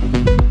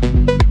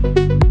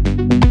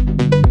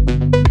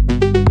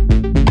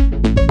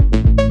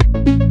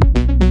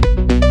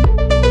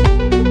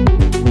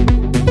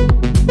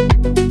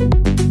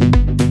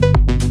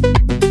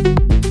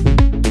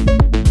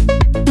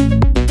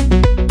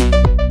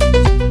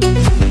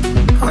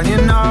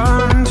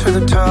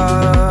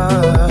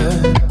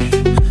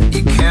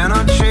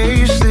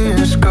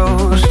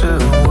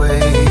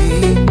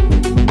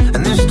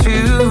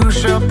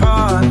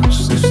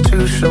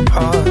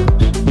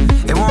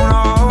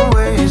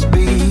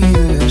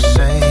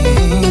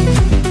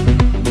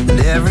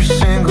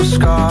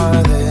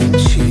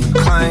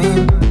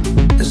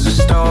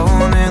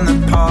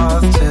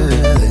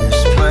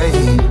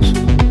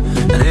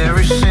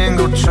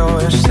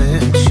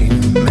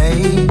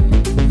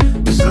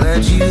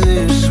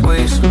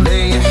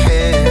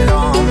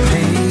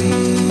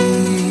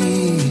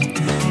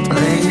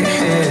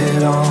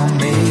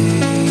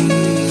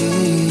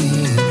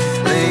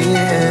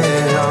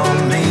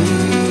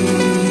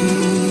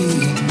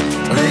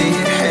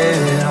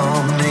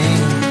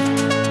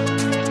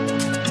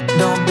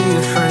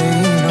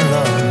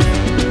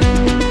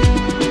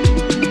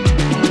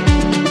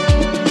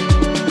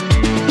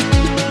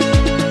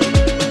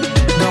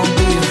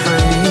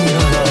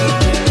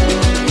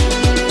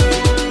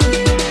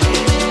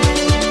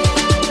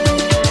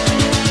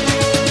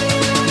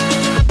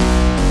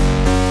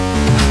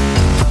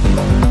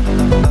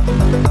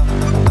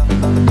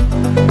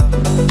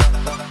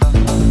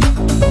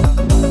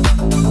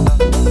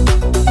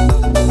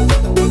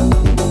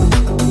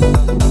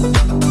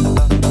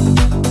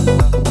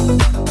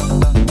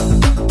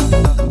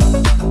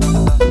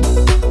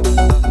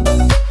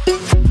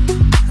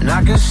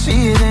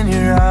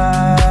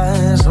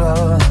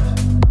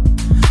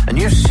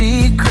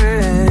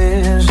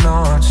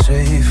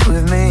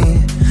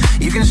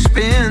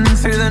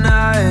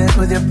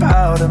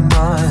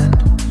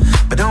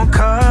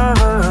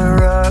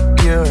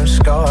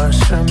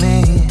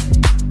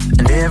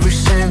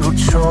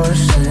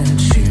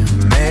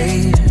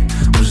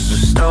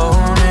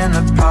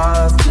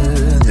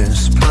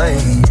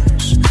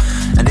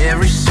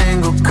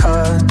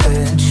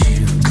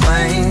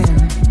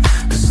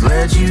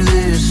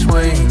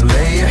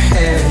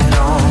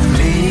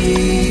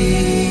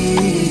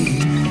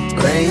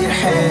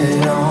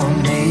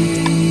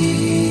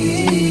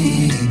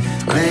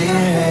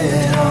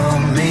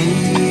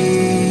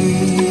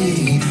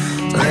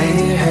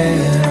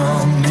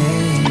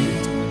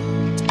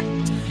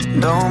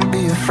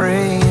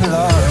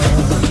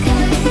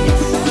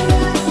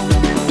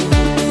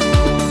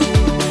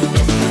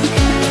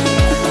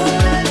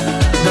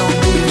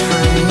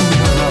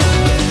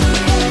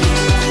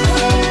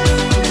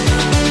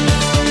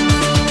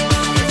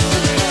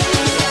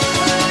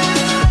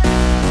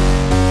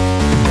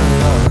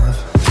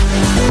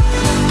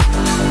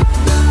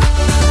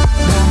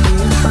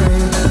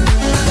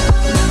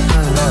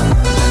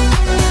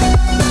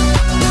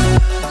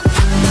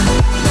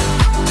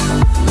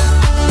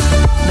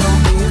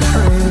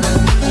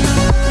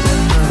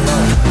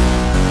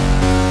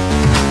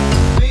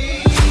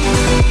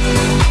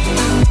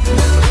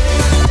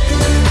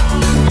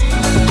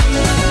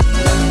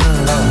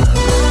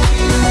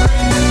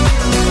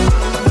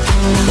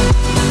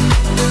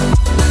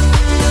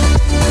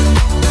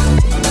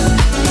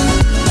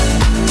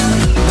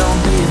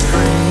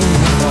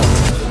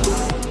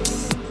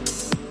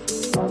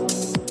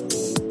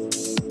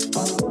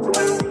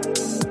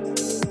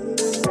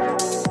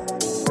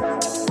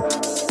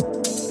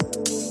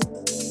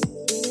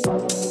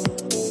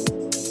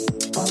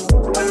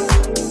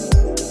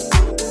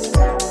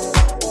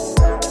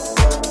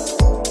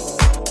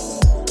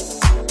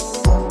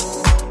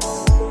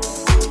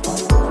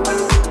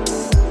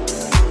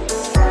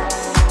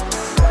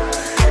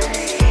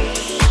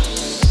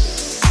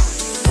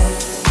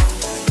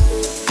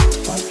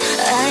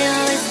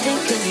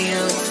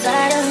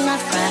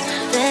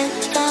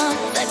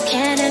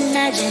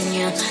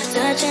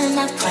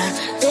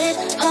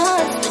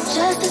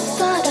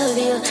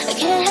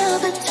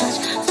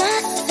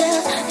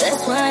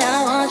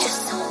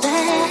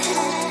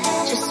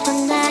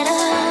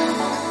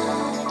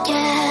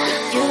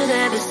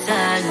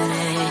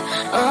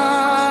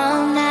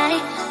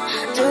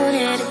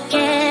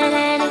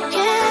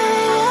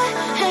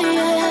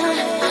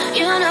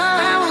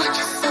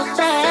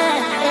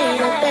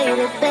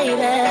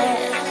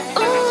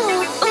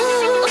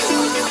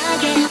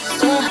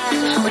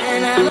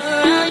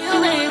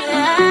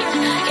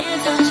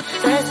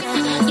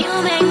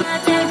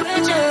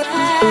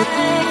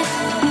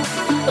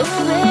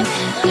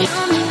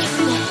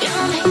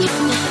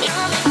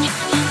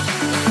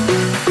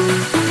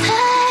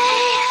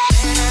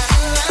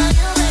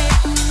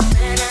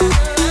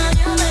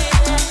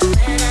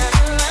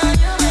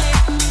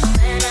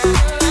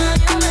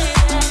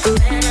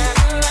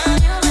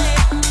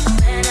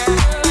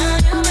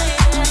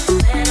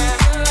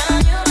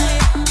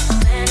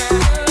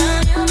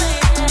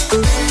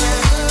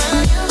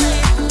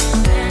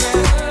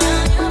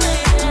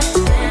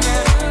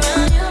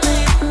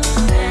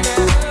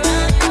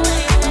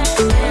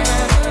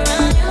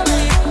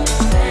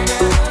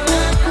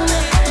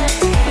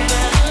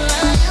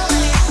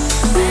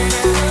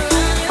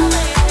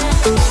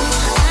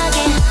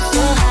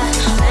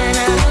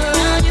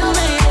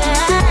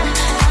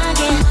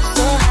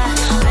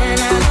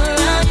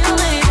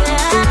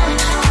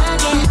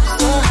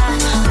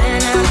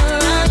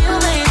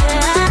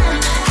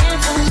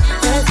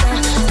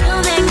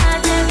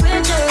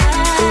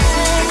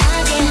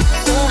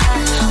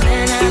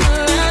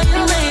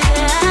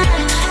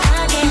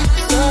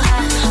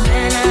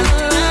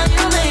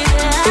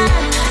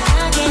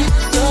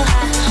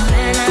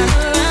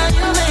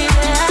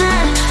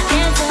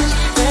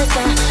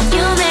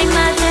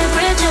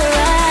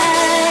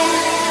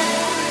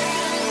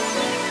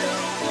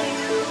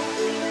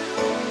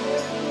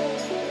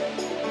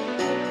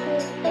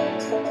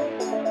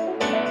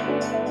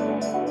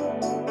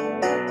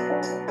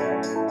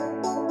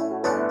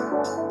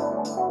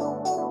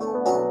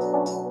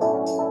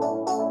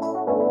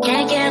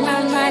 can't get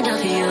my mind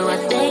off you. I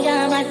think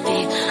I might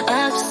be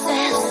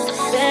obsessed. The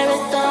very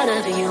thought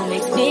of you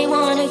makes me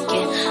wanna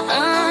get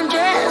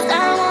undressed.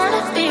 I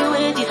wanna be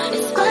with you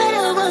in spite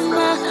of what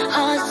my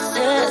heart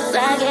says.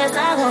 I guess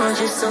I want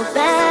you so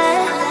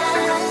bad.